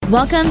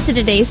Welcome to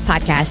today's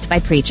podcast by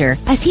Preacher,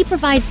 as he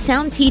provides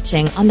sound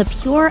teaching on the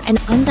pure and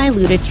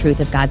undiluted truth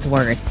of God's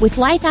Word, with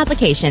life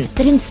application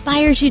that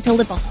inspires you to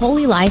live a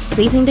holy life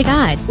pleasing to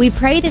God. We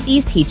pray that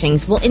these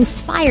teachings will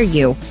inspire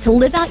you to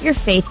live out your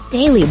faith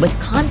daily with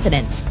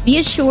confidence. Be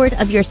assured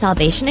of your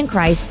salvation in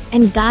Christ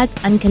and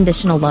God's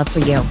unconditional love for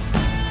you.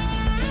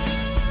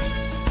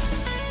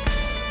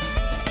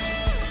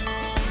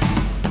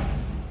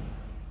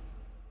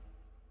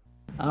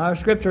 Our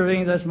scripture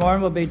reading this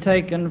morning will be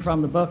taken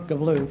from the book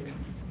of Luke,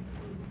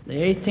 the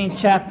 18th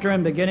chapter,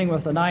 and beginning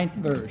with the 9th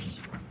verse.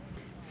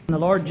 The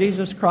Lord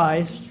Jesus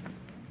Christ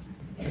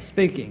is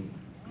speaking.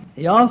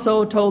 He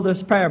also told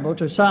this parable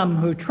to some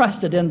who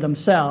trusted in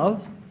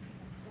themselves,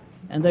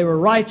 and they were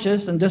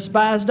righteous and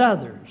despised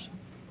others.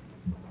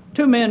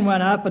 Two men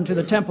went up into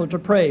the temple to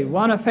pray,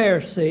 one a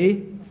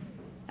Pharisee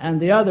and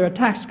the other a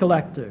tax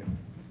collector.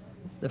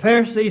 The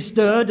Pharisee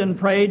stood and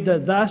prayed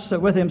thus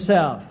with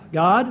himself,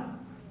 God,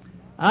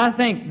 I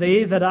thank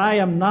thee that I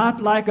am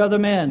not like other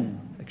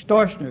men,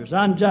 extortioners,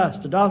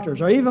 unjust,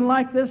 adulterers, or even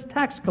like this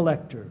tax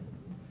collector.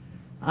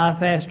 I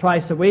fast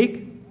twice a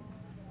week.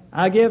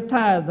 I give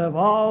tithe of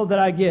all that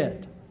I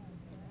get.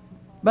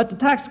 But the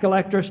tax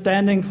collector,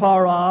 standing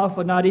far off,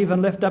 would not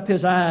even lift up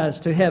his eyes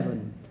to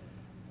heaven,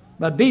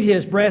 but beat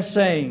his breast,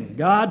 saying,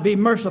 God, be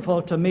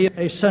merciful to me,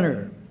 a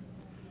sinner.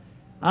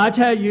 I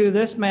tell you,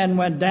 this man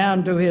went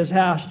down to his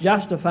house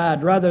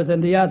justified rather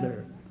than the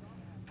other.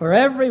 For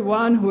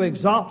everyone who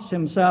exalts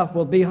himself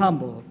will be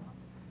humbled,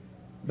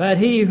 but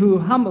he who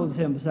humbles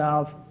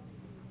himself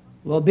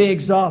will be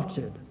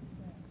exalted.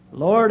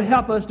 Lord,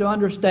 help us to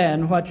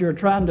understand what you're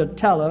trying to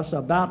tell us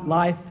about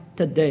life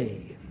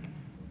today.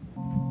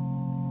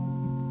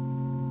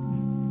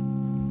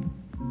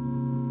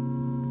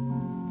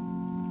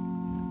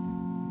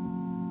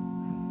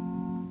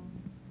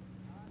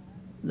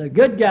 The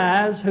good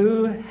guys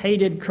who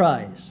hated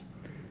Christ.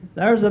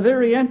 There's a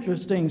very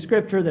interesting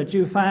scripture that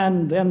you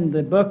find in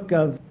the book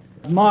of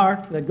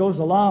Mark that goes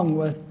along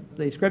with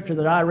the scripture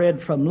that I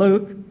read from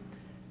Luke.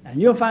 And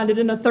you'll find it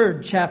in the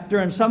 3rd chapter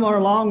and somewhere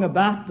along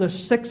about the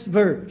 6th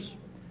verse.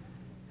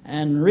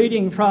 And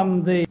reading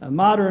from the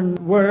modern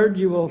word,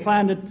 you will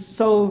find it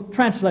so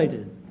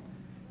translated.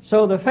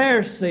 So the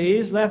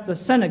Pharisees left the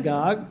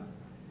synagogue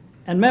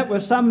and met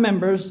with some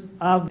members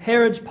of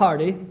Herod's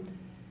party,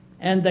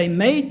 and they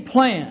made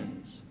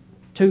plans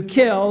to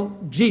kill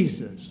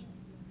Jesus.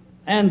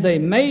 And they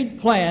made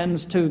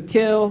plans to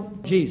kill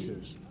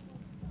Jesus.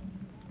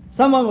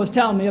 Someone was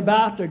telling me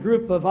about a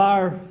group of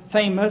our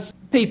famous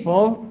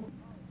people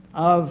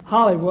of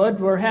Hollywood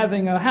were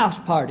having a house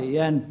party,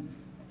 and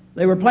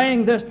they were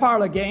playing this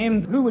parlor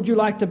game, who would you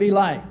like to be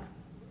like?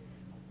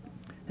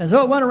 And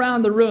so it went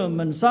around the room,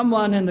 and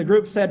someone in the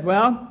group said,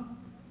 well,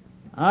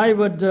 I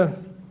would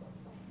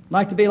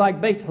like to be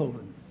like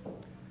Beethoven.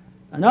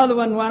 Another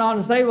one went on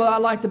to say, well,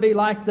 I'd like to be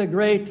like the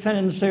great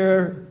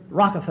financier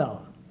Rockefeller.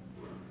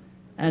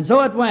 And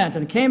so it went,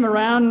 and came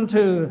around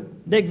to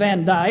Dick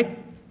Van Dyke,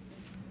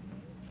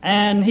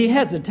 and he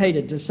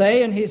hesitated to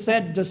say, and he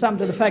said to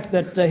something to the effect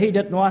that he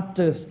didn't want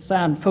to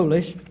sound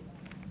foolish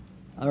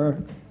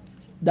or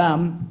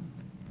dumb,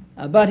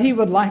 but he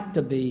would like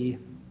to be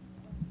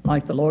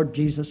like the Lord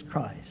Jesus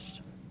Christ.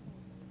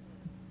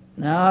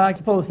 Now, I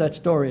suppose that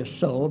story is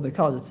so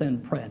because it's in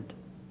print.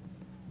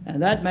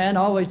 And that man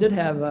always did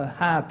have a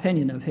high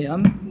opinion of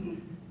him,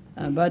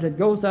 but it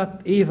goes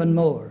up even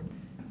more.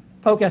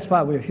 Folks, that's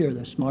why we're here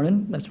this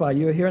morning. That's why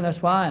you're here, and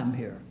that's why I'm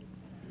here.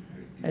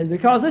 It's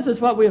because this is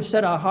what we have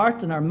set our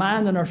heart and our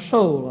mind and our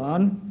soul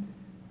on,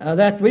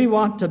 that we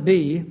want to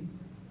be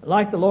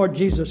like the Lord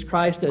Jesus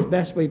Christ as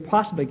best we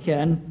possibly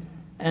can,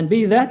 and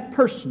be that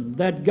person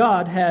that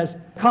God has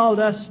called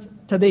us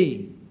to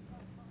be.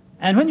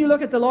 And when you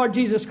look at the Lord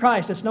Jesus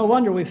Christ, it's no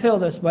wonder we feel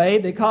this way,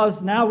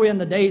 because now we're in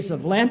the days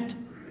of Lent.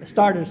 It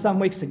started some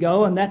weeks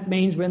ago, and that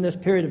means we're in this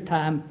period of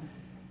time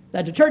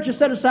that the church has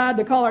set aside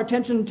to call our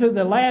attention to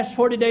the last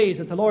 40 days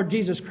that the Lord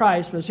Jesus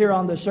Christ was here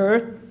on this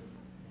earth,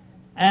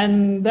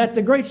 and that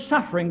the great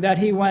suffering that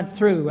he went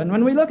through. And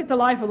when we look at the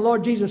life of the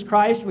Lord Jesus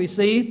Christ, we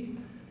see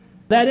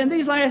that in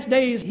these last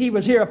days he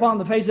was here upon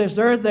the face of this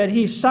earth, that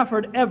he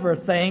suffered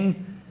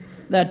everything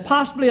that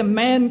possibly a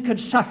man could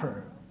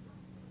suffer.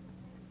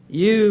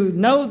 You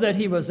know that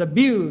he was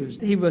abused,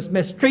 he was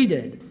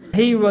mistreated,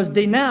 he was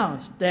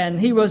denounced, and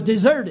he was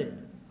deserted.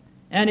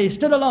 And he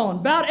stood alone.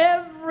 About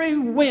every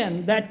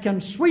wind that can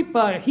sweep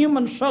a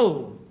human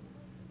soul,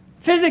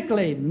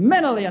 physically,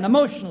 mentally, and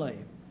emotionally,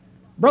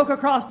 broke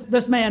across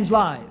this man's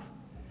life.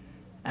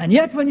 And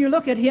yet when you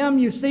look at him,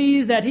 you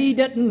see that he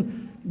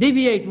didn't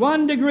deviate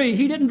 1 degree.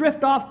 He didn't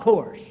drift off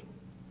course.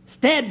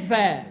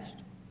 Steadfast,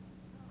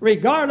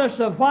 regardless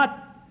of what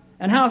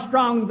and how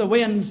strong the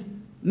winds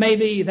may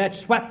be that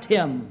swept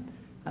him,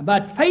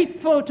 but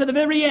faithful to the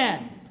very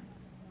end.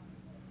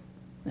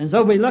 And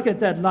so we look at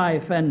that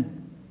life and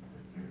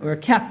we're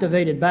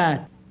captivated by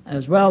it,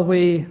 as well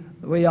we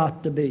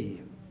ought to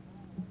be.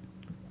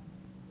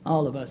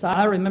 All of us.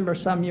 I remember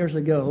some years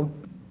ago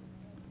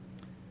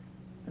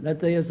that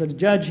there is a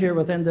judge here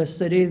within this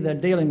city that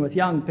dealing with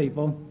young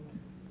people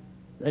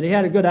that he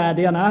had a good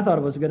idea, and I thought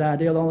it was a good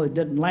idea, although it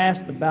didn't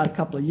last but about a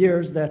couple of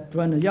years, that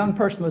when a young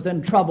person was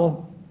in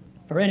trouble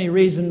for any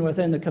reason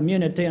within the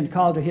community and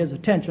called to his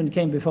attention,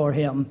 came before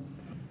him,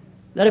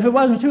 that if it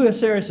wasn't too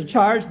serious a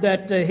charge,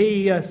 that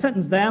he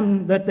sentenced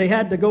them that they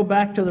had to go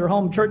back to their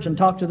home church and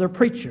talk to their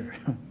preacher.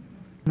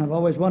 I've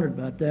always wondered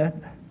about that.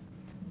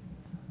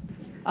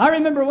 I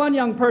remember one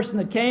young person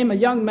that came, a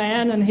young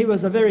man, and he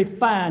was a very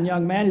fine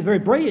young man. He was a very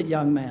brilliant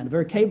young man, a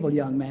very capable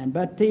young man,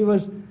 but he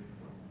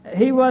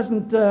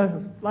wasn't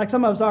like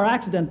some of us are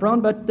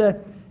accident-prone,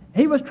 but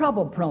he was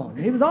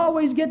trouble-prone. He was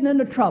always getting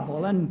into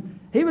trouble, and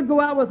he would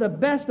go out with the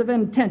best of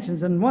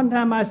intentions. And one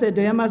time I said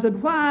to him, I said,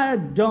 why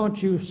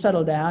don't you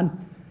settle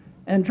down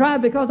and try,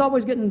 because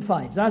always getting in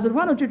fights. I said,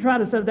 why don't you try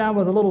to settle down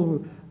with a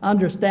little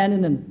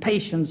understanding and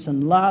patience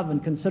and love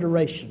and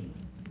consideration,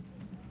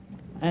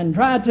 and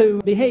try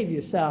to behave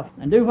yourself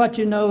and do what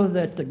you know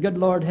that the good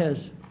Lord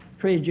has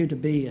created you to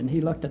be. And he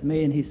looked at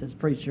me and he says,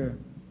 preacher,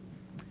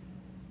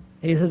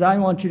 he says, I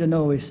want you to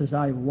know, he says,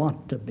 I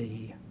want to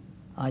be.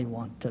 I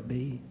want to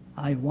be.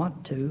 I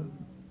want to.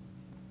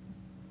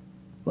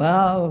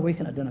 Well, we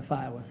can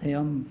identify with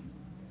him.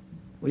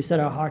 We set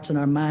our hearts and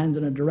our minds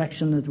in a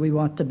direction that we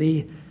want to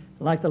be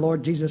like the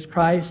Lord Jesus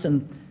Christ,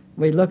 and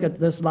we look at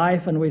this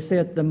life and we see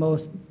it the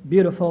most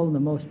beautiful, the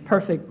most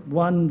perfect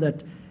one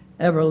that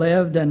ever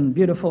lived, and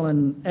beautiful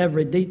in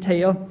every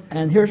detail.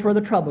 And here's where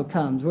the trouble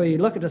comes. We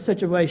look at a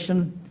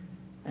situation,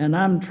 and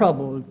I'm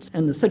troubled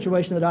in the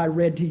situation that I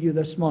read to you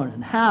this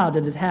morning. How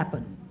did it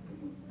happen?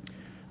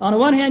 On the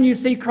one hand, you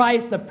see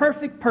Christ, the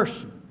perfect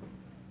person,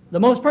 the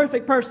most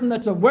perfect person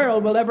that the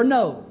world will ever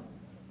know.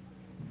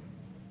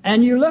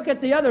 And you look at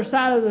the other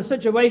side of the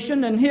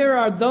situation, and here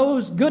are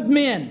those good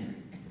men.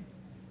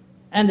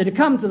 And they had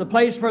come to the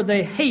place where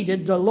they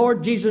hated the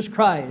Lord Jesus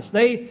Christ.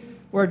 They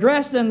were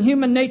dressed in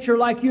human nature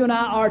like you and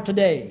I are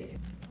today.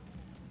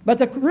 But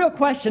the real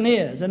question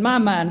is, in my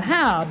mind,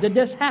 how did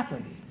this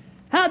happen?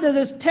 How did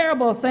this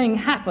terrible thing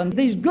happen?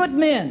 These good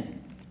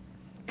men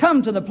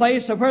come to the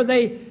place of where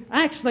they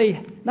actually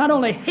not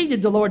only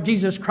hated the Lord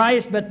Jesus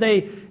Christ, but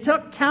they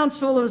took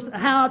counsel of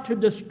how to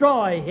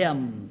destroy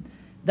him.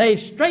 They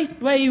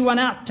straightway went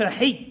out to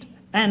hate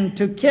and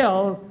to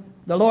kill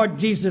the Lord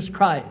Jesus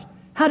Christ.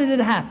 How did it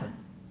happen?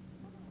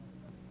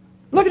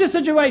 Look at the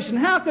situation.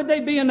 How could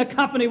they be in the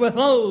company with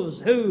those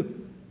who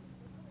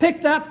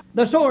picked up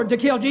the sword to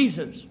kill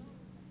Jesus?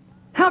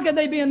 How could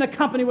they be in the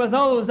company with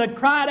those that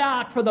cried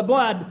out for the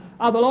blood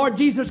of the Lord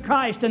Jesus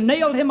Christ and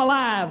nailed him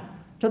alive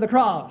to the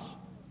cross?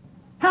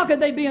 How could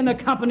they be in the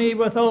company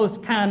with those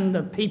kind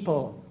of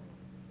people?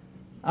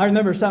 I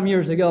remember some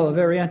years ago a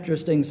very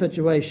interesting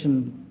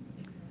situation.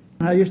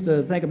 I used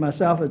to think of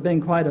myself as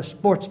being quite a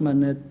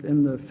sportsman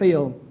in the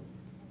field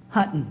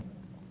hunting.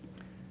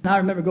 I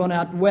remember going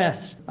out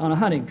west on a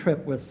hunting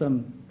trip with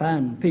some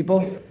fine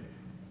people.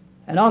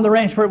 And on the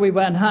ranch where we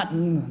went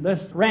hunting,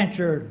 this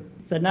rancher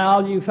said, now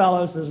all you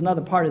fellows, there's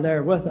another party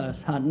there with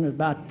us hunting. There's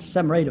about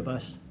 7 or 8 of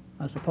us,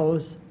 I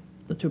suppose,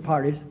 the 2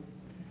 parties.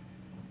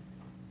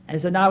 And he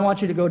said, now I want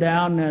you to go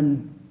down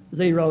and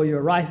zero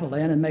your rifle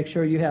in and make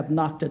sure you have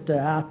knocked it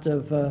out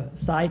of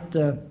sight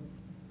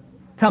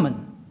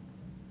coming.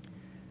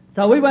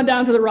 So we went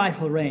down to the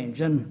rifle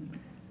range, and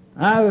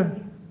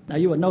now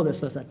you would know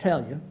this as I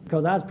tell you,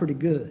 because I was pretty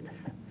good.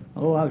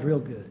 Oh, I was real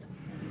good.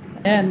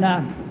 And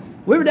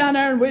we were down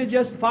there, and we were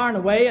just firing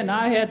away, and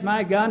I had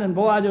my gun, and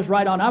boy, I was just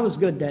right on. I was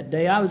good that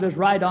day. I was just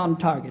right on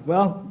target.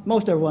 Well,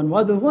 most everyone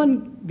was. The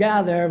one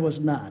guy there was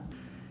not.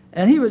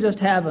 And he was just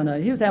having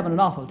an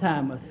awful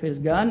time with his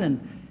gun,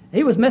 and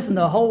he was missing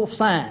the whole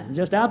sign.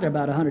 Just out there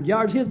about 100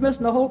 yards, he was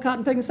missing the whole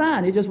cotton-picking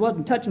sign. He just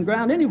wasn't touching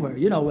ground anywhere,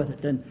 with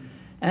it.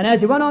 And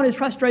as he went on, his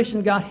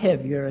frustration got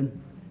heavier,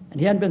 and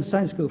he hadn't been to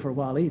Sunday school for a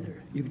while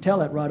either. You could tell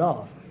that right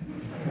off.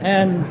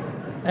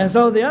 And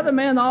so the other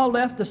men all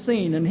left the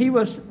scene, and he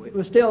was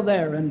still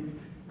there.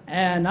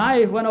 And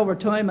I went over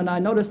to him, and I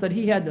noticed that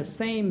he had the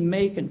same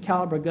make and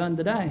caliber gun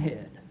that I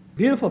had.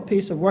 Beautiful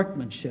piece of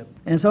workmanship.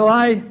 And so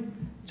I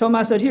told him,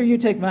 I said, here, you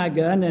take my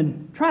gun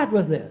and try it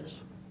with this.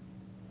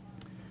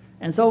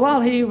 And so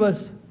while he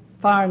was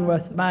firing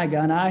with my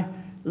gun, I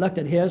looked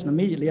at his, and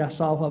immediately I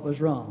saw what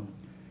was wrong.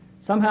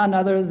 Somehow or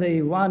another,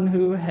 the one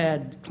who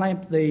had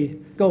clamped the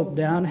scope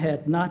down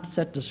had not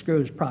set the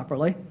screws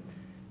properly.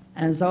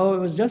 And so it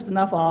was just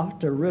enough off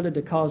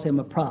to cause him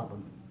a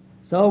problem.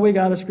 So we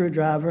got a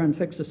screwdriver and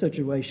fixed the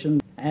situation,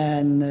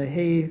 and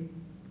he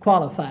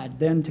qualified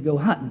then to go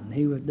hunting.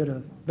 He did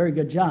a very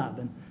good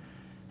job.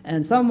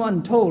 And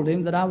someone told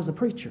him that I was a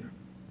preacher.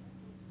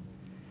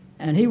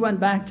 And he went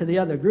back to the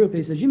other group.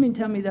 He says, you mean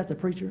tell me that's a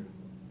preacher?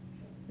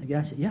 The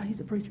guy said, yeah, he's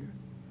a preacher.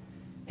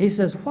 He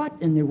says, what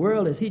in the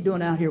world is he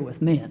doing out here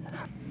with men?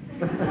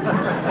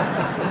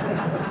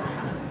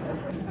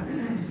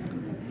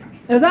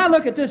 As I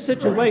look at this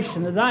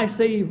situation, as I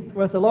see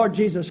with the Lord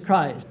Jesus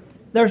Christ,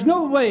 there's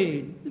no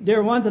way,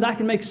 dear ones, that I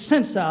can make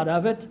sense out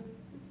of it,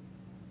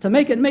 to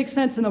make it make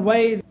sense in a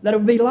way that it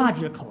would be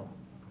logical.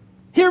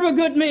 Here were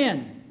good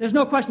men. There's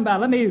no question about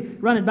it. Let me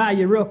run it by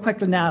you real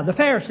quickly now. The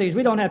Pharisees,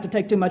 we don't have to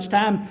take too much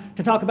time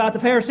to talk about the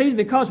Pharisees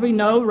because we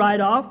know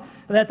right off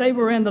that they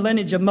were in the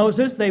lineage of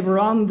Moses. They were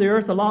on the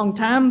earth a long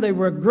time. They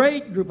were a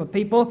great group of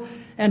people.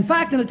 In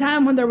fact, in a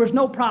time when there was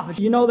no prophets,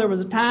 you know, there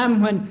was a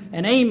time when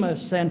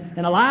Amos and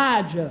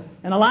Elijah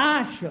and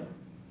Elisha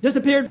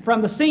disappeared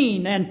from the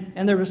scene,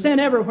 and there was sin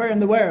everywhere in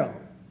the world.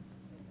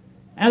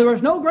 And there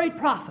was no great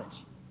prophets.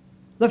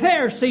 The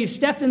Pharisees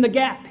stepped in the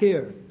gap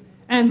here,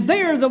 and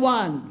they're the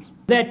ones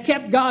that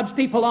kept God's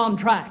people on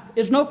track.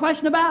 There's no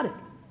question about it.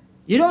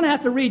 You don't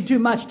have to read too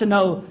much to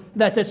know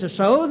that this is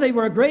so. They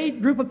were a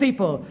great group of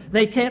people.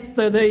 They kept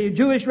the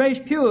Jewish race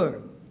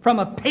pure from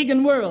a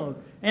pagan world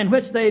in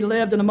which they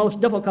lived in a most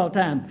difficult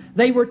time.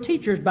 They were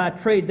teachers by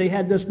trade. They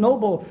had this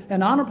noble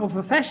and honorable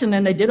profession,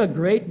 and they did a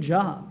great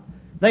job.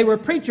 They were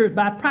preachers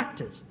by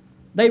practice.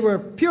 They were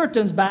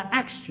Puritans by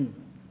action.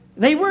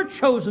 They were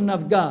chosen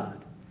of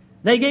God.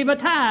 They gave a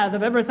tithe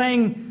of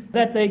everything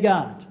that they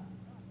got.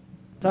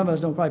 Some of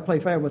us don't quite play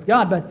fair with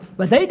God,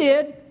 but they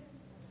did.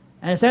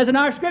 And it says in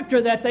our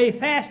scripture that they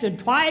fasted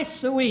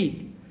twice a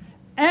week.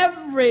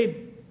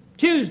 Every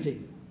Tuesday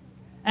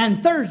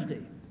and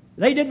Thursday,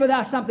 they did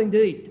without something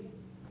to eat.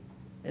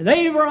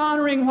 They were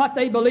honoring what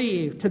they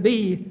believed to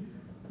be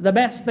the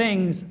best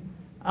things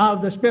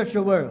of the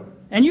spiritual world.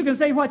 And you can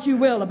say what you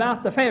will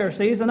about the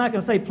Pharisees, and I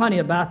can say plenty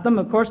about them,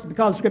 of course,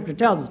 because Scripture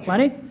tells us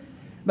plenty.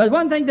 But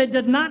one thing they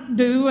did not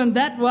do, and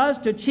that was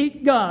to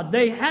cheat God.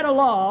 They had a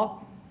law,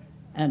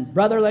 and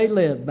brother, they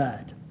lived by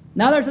it.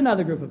 Now there's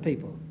another group of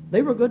people.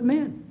 They were good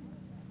men.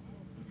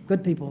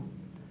 Good people.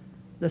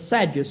 The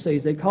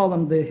Sadducees, they call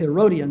them the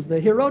Herodians. The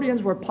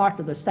Herodians were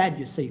part of the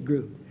Sadducee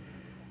group.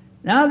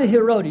 Now the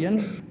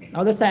Herodians,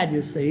 or the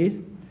Sadducees,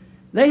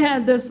 they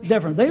had this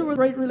difference. They were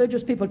great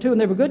religious people too,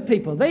 and they were good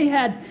people. They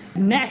had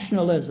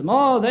nationalism.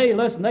 Oh, they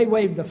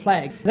waved the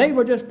flag. They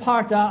were just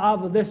part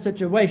of this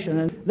situation,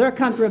 and their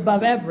country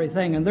above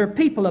everything, and their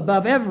people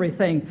above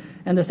everything.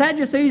 And the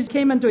Sadducees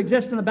came into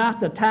existence about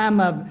the time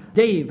of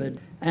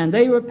David, and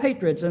they were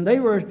patriots, and they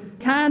were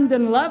kind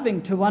and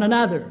loving to one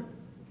another.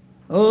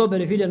 Oh, but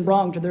if you didn't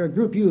belong to their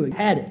group, you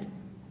had it.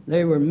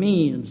 They were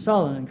mean and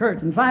sullen and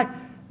curt. In fact,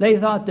 they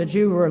thought that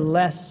you were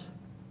less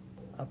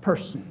a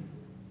person.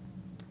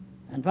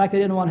 In fact, they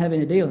didn't want to have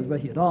any dealings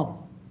with you at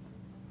all.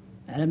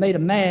 And it made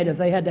them mad if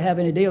they had to have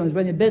any dealings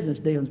with you, business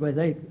dealings with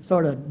you. They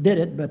sort of did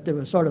it, but it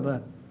was sort of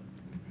a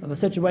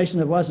situation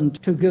that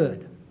wasn't too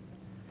good.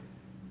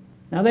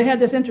 Now, they had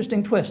this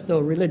interesting twist,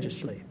 though,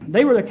 religiously.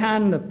 They were the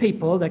kind of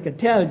people that could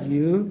tell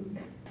you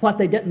what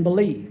they didn't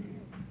believe.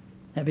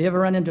 Have you ever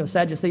run into a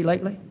Sadducee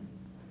lately?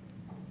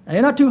 Now,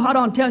 they're not too hot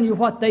on telling you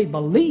what they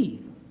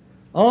believe.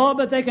 Oh,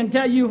 but they can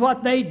tell you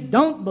what they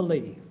don't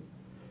believe.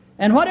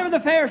 And whatever the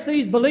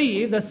Pharisees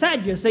believed, the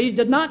Sadducees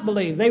did not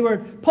believe. They were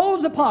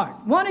poles apart,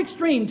 one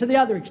extreme to the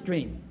other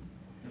extreme.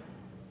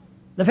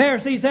 The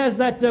Pharisee says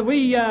that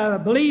we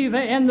believe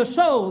in the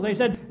soul. They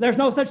said there's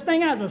no such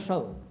thing as a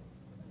soul.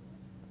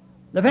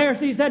 The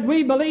Pharisee said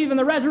we believe in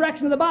the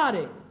resurrection of the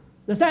body.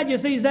 The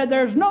Sadducees said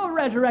there's no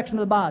resurrection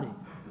of the body.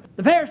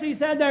 The Pharisee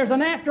said there's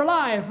an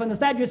afterlife, and the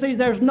Sadducees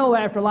there's no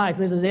afterlife.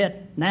 This is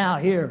it, now,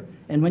 here.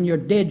 And when you're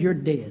dead, you're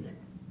dead.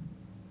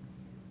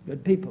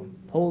 Good people,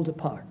 poles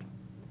apart.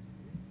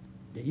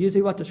 Do you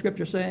see what the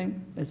Scripture's saying?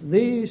 It's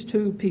these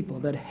two people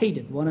that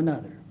hated one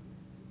another.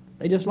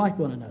 They disliked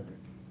one another.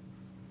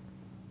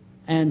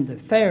 And the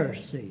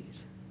Pharisees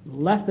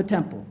left the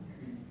temple,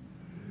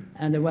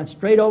 and they went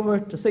straight over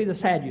to see the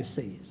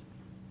Sadducees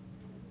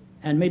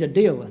and made a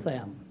deal with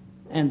them.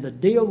 And the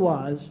deal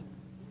was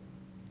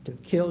to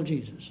kill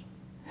Jesus.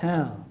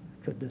 How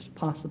could this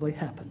possibly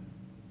happen?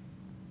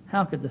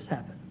 How could this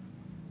happen?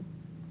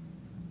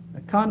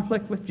 A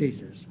conflict with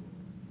Jesus.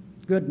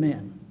 Good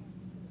men.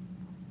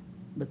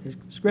 But the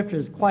Scripture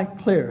is quite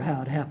clear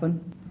how it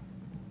happened.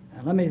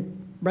 And let me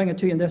bring it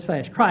to you in this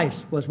fashion.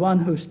 Christ was one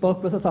who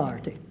spoke with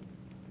authority.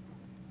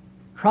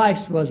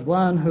 Christ was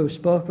one who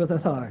spoke with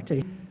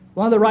authority.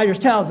 One of the writers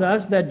tells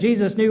us that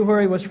Jesus knew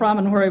where he was from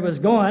and where he was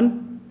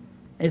going.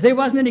 There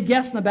wasn't any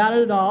guessing about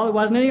it at all. There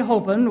wasn't any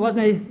hoping. There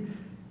wasn't any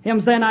him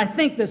saying, I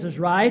think this is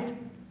right.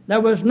 There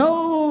was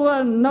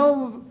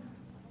no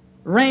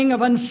ring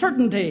of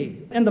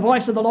uncertainty in the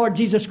voice of the Lord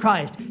Jesus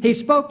Christ. He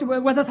spoke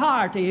with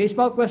authority. He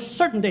spoke with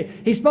certainty.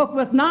 He spoke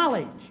with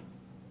knowledge.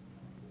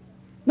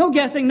 No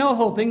guessing, no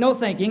hoping, no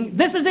thinking.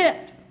 This is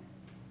it.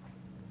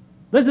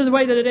 This is the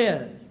way that it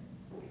is.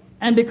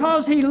 And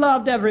because he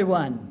loved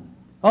everyone,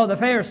 the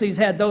Pharisees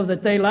had those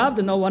that they loved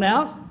and no one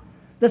else.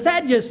 The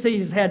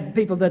Sadducees had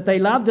people that they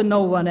loved and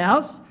no one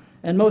else.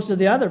 And most of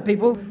the other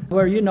people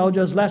were,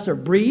 just lesser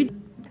breed.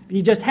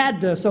 You just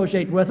had to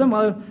associate with them.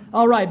 Well,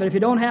 all right, but if you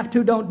don't have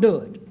to, don't do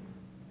it.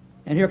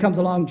 And here comes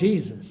along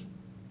Jesus.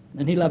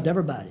 And he loved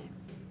everybody.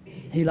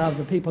 He loved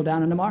the people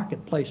down in the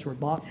marketplace who were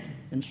bought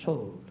and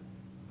sold.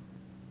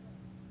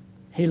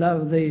 He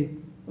loved the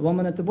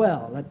woman at the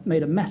well that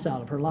made a mess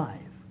out of her life.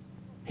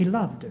 He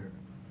loved her.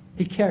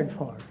 He cared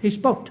for her. He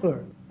spoke to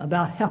her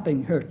about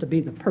helping her to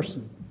be the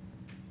person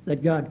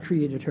that God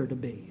created her to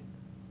be.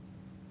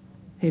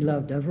 He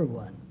loved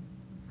everyone.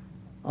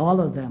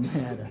 All of them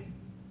had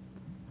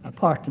a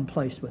part and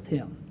place with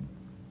him.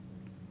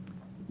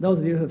 Those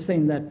of you who have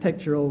seen that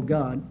picture, Oh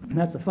God,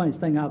 that's the funniest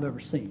thing I've ever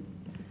seen.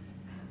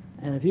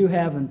 And if you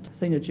haven't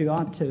seen it, you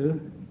ought to.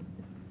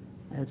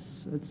 It's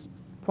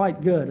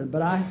quite good.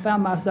 But I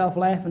found myself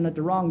laughing at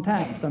the wrong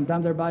time.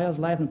 Sometimes everybody else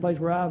laughed in a place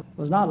where I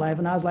was not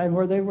laughing. I was laughing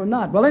where they were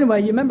not. Well,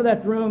 anyway, you remember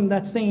that room,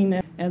 that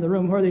scene in the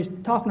room where he's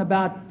talking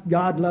about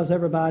God loves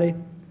everybody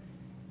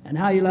and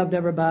how he loved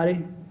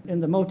everybody in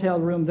the motel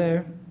room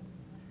there.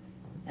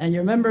 And you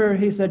remember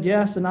he said,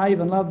 yes, and I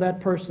even love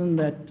that person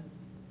that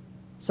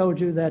sold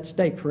you that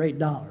steak for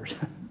 $8.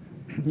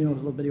 You know, a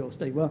little bitty old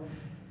steak. Well,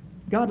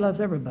 God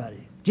loves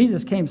everybody.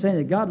 Jesus came saying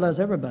that God loves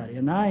everybody,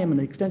 and I am an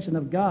extension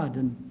of God.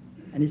 And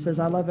he says,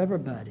 I love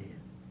everybody.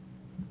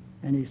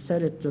 And he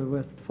said it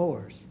with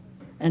force.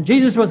 And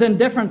Jesus was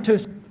indifferent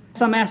to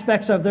some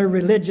aspects of their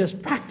religious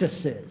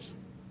practices.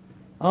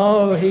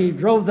 Oh, he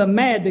drove them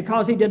mad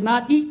because he did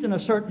not eat in a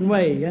certain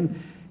way,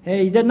 and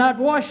he did not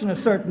wash in a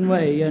certain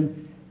way,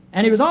 and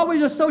he was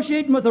always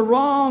associating with the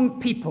wrong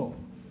people.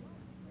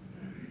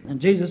 And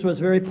Jesus was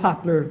very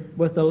popular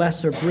with the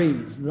lesser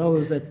breeds,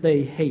 those that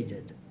they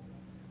hated.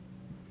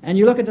 And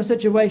you look at the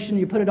situation,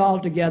 you put it all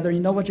together, you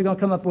know what you're going to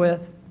come up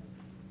with?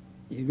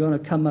 You're going to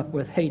come up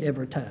with hate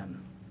every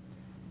time.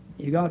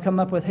 You're going to come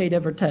up with hate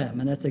every time,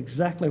 and that's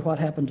exactly what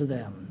happened to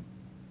them.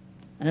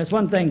 And it's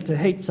one thing to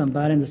hate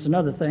somebody, and it's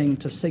another thing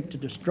to seek to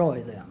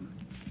destroy them.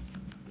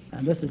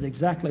 And this is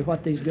exactly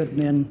what these good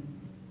men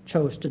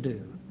chose to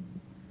do.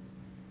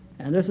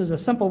 And this is a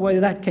simple way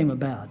that came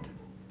about.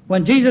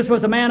 When Jesus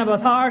was a man of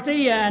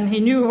authority and he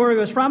knew where he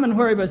was from and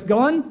where he was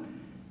going,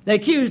 they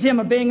accused him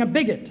of being a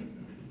bigot,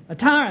 a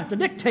tyrant, a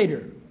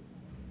dictator,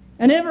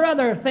 and every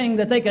other thing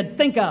that they could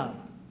think of,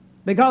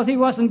 because he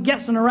wasn't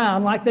guessing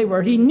around like they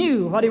were. He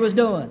knew what he was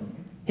doing.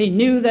 He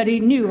knew that he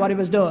knew what he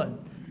was doing.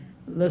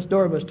 This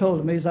story was told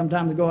to me some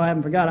time ago. I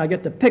haven't forgot. I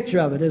get the picture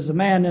of it. It's a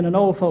man in an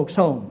old folks'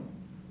 home.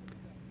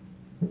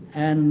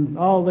 And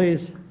all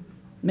these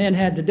men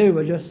had to do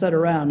was just sit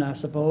around, I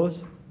suppose,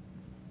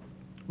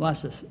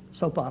 watch the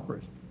soap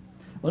operas.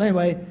 Well,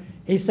 anyway,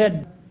 he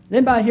said, does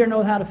anybody here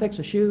know how to fix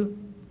a shoe?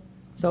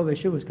 So his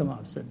shoe was come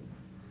off. He said,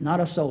 not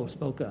a soul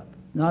spoke up,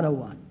 not a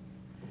one.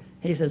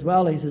 He says,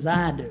 well,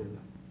 I do.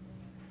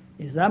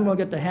 He says, I'm going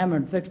to get the hammer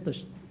and fix the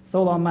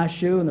sole on my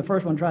shoe, and the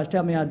first one tries to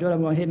tell me how to do it,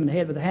 I'm going to hit him in the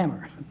head with a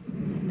hammer.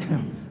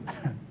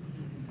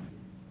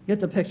 Get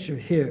the picture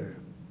here.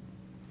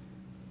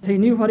 He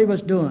knew what he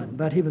was doing,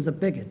 but he was a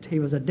bigot. He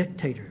was a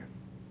dictator.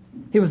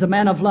 He was a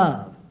man of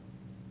love.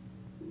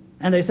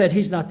 And they said,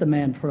 he's not the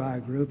man for our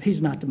group.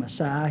 He's not the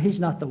Messiah. He's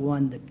not the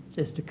one that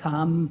is to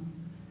come.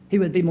 He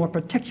would be more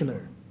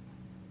particular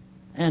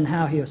in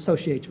how he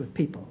associates with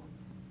people.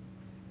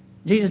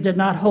 Jesus did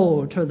not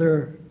hold to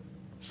their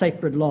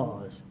sacred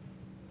laws.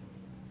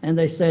 And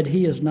they said,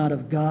 he is not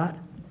of God.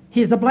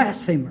 He is a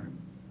blasphemer.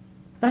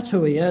 That's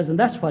who he is, and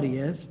that's what he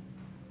is.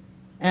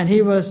 And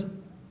he was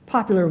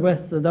popular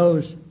with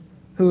those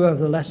who are of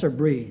the lesser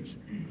breeds.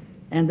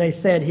 And they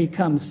said he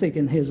comes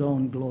seeking his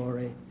own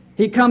glory.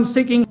 He comes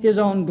seeking his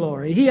own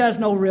glory. He has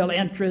no real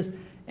interest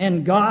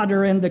in God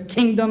or in the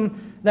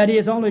kingdom, that he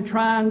is only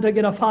trying to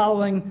get a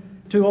following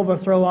to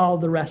overthrow all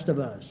the rest of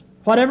us.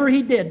 Whatever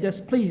he did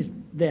displeased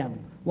them,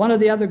 one of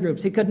the other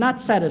groups. He could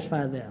not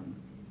satisfy them.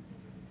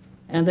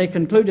 And they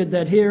concluded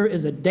that here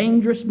is a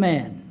dangerous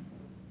man,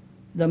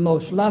 the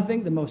most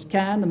loving, the most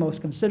kind, the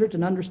most considerate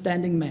and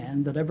understanding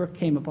man that ever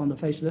came upon the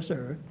face of this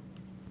earth.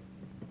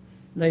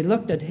 They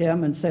looked at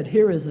him and said,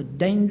 here is a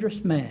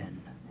dangerous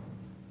man.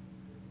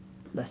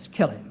 Let's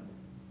kill him.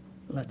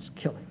 Let's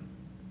kill him.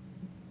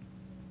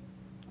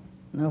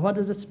 Now, what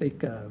does it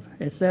speak of?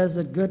 It says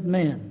that good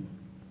men,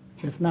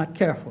 if not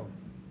careful,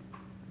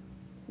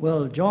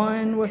 will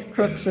join with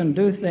crooks and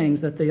do things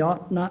that they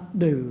ought not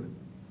do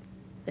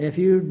if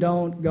you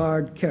don't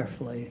guard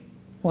carefully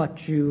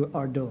what you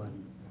are doing.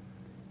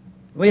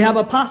 We have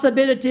a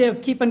possibility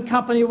of keeping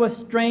company with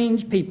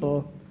strange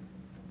people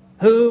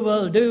who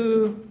will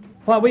do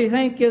what we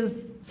think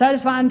is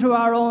satisfying to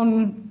our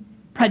own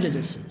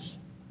prejudices.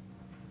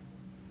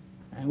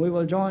 And we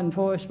will join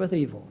force with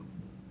evil.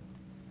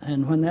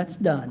 And when that's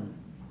done,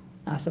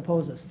 I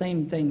suppose the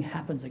same thing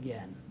happens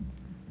again,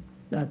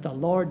 that the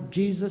Lord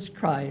Jesus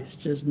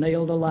Christ is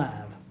nailed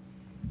alive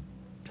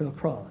to a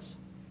cross.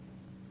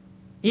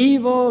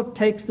 Evil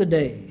takes the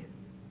day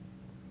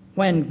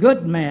when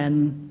good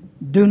men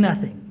do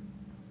nothing.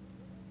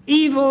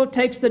 Evil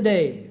takes the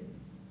day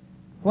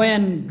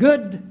when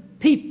good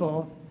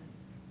people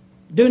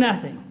do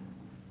nothing.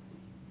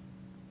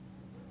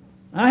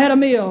 I had a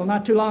meal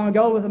not too long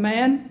ago with a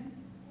man,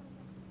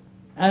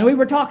 and we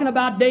were talking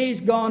about days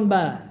gone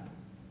by.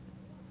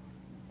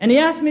 And he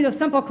asked me the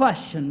simple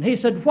question. He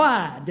said,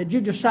 why did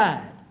you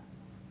decide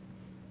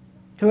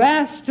to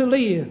ask to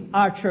leave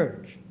our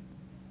church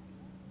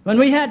when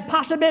we had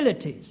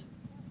possibilities?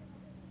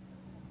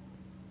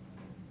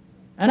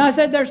 And I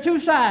said, there's two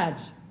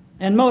sides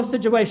in most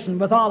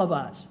situations with all of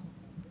us.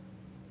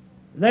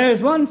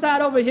 There's one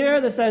side over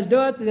here that says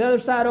do it, the other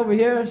side over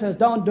here says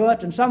don't do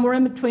it, and somewhere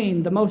in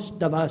between the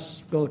most of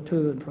us go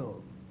to and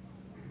fro.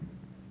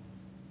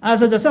 I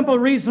said, the simple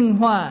reason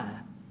why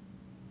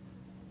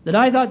that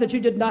I thought that you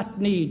did not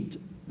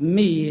need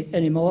me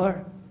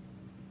anymore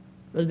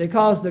was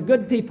because the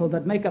good people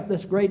that make up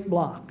this great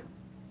block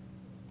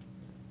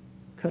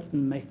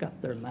couldn't make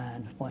up their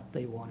mind what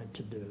they wanted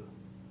to do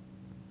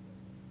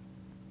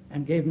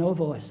and gave no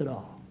voice at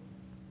all.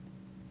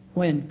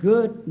 When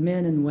good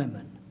men and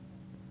women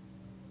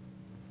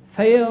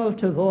fail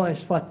to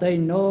voice what they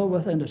know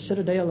within the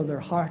citadel of their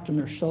heart and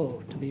their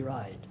soul to be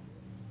right,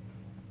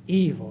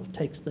 evil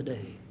takes the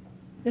day.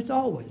 It's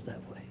always that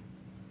way.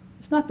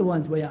 It's not the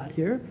ones way out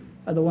here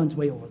or the ones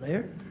way over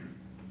there.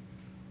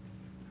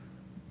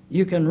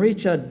 You can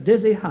reach a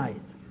dizzy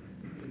height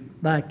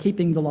by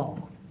keeping the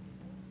law.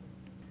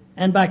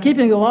 And by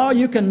keeping the law,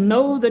 you can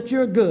know that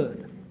you're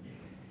good.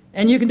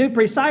 And you can do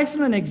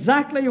precisely and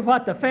exactly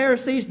what the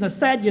Pharisees and the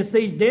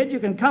Sadducees did. You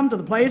can come to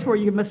the place where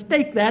you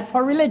mistake that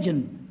for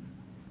religion.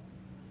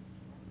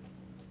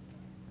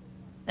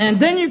 And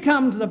then you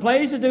come to the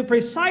place to do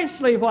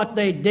precisely what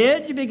they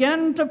did. You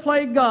begin to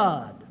play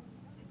God.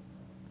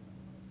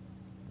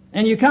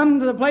 And you come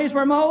to the place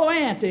where my old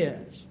aunt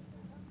is.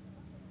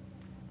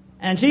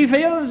 And she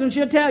feels, and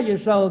she'll tell you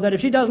so, that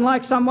if she doesn't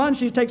like someone,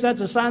 she takes that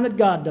as a sign that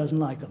God doesn't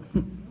like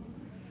them.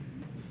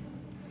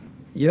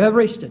 You have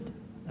reached it.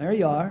 There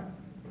you are.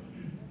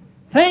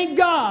 Thank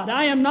God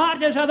I am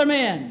not as other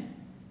men.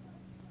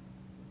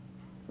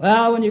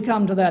 Well, when you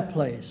come to that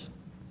place,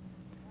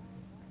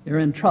 you're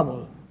in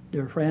trouble,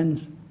 dear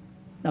friends.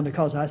 Not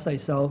because I say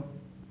so,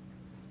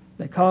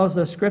 because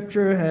the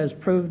Scripture has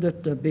proved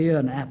it to be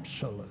an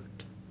absolute.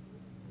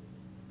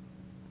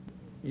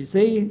 You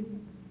see,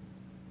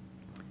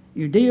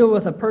 you deal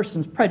with a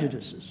person's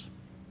prejudices.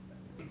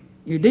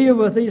 You deal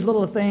with these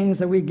little things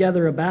that we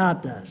gather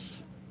about us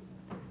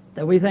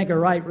that we think are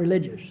right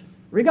religious,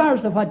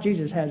 regardless of what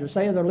Jesus has to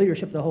say or the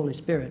leadership of the Holy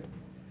Spirit.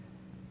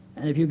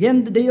 And if you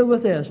begin to deal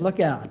with this,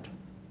 look out.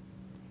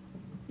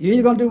 You're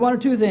either going to do one or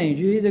two things.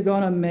 You're either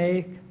going to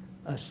make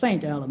a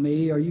saint out of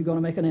me or you're going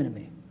to make an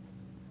enemy.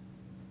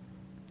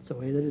 It's the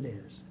way that it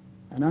is.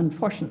 And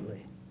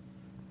unfortunately,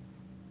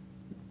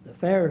 the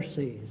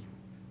Pharisees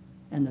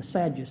and the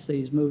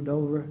Sadducees moved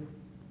over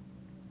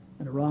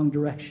in the wrong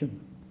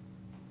direction.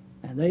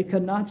 And they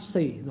could not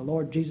see the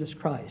Lord Jesus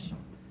Christ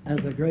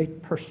as the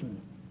great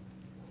person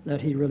that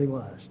he really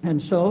was.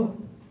 And so,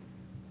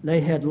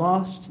 they had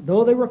lost,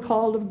 though they were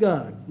called of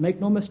God, make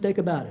no mistake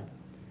about it,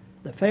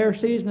 the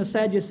Pharisees and the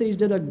Sadducees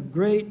did a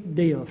great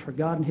deal for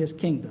God and his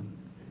kingdom.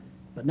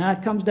 But now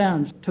it comes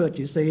down to it,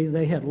 you see,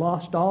 they had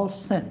lost all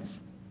sense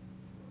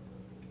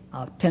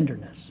of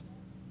tenderness.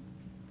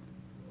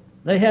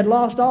 They had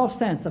lost all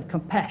sense of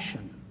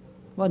compassion.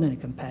 Wasn't any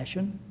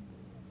compassion.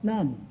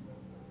 None.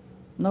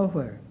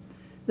 Nowhere.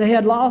 They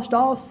had lost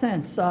all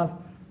sense of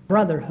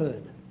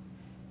brotherhood.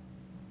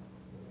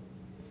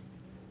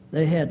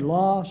 They had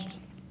lost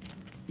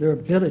their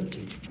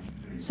ability,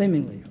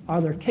 seemingly,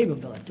 or their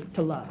capability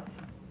to love.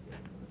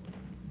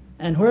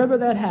 And wherever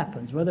that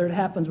happens, whether it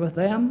happens with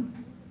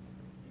them,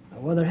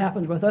 or whether it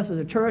happens with us as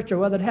a church, or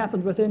whether it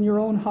happens within your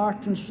own heart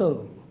and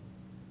soul,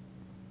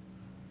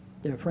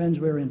 dear friends,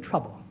 we're in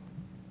trouble.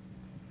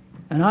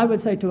 And I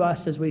would say to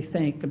us as we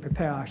think and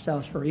prepare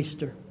ourselves for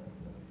Easter,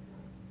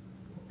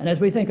 and as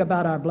we think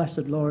about our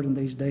blessed Lord in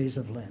these days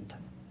of Lent,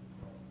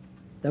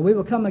 that we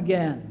will come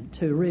again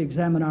to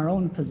re-examine our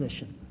own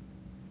position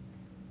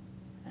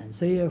and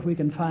see if we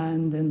can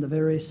find in the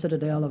very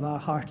citadel of our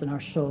heart and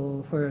our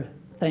soul where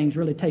things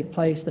really take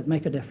place that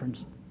make a difference,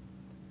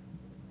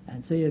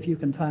 and see if you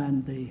can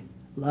find the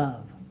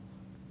love,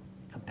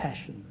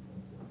 compassion,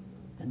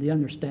 and the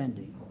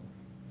understanding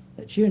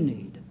that you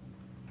need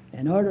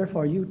in order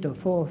for you to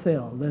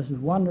fulfill this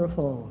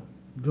wonderful,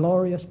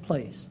 glorious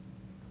place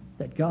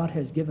that God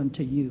has given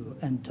to you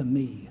and to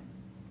me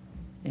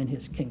in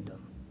his kingdom.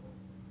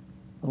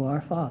 Oh,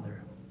 our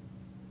Father,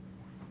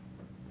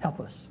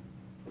 help us,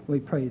 we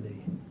pray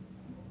thee.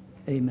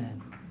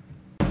 Amen.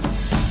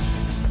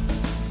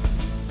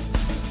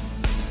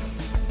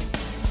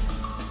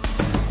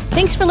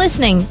 Thanks for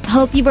listening.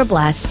 Hope you were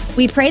blessed.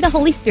 We pray the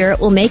Holy Spirit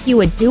will make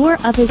you a doer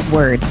of his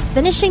words,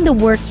 finishing the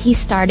work he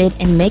started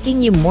and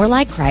making you more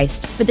like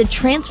Christ for the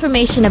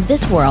transformation of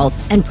this world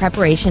and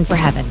preparation for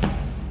heaven.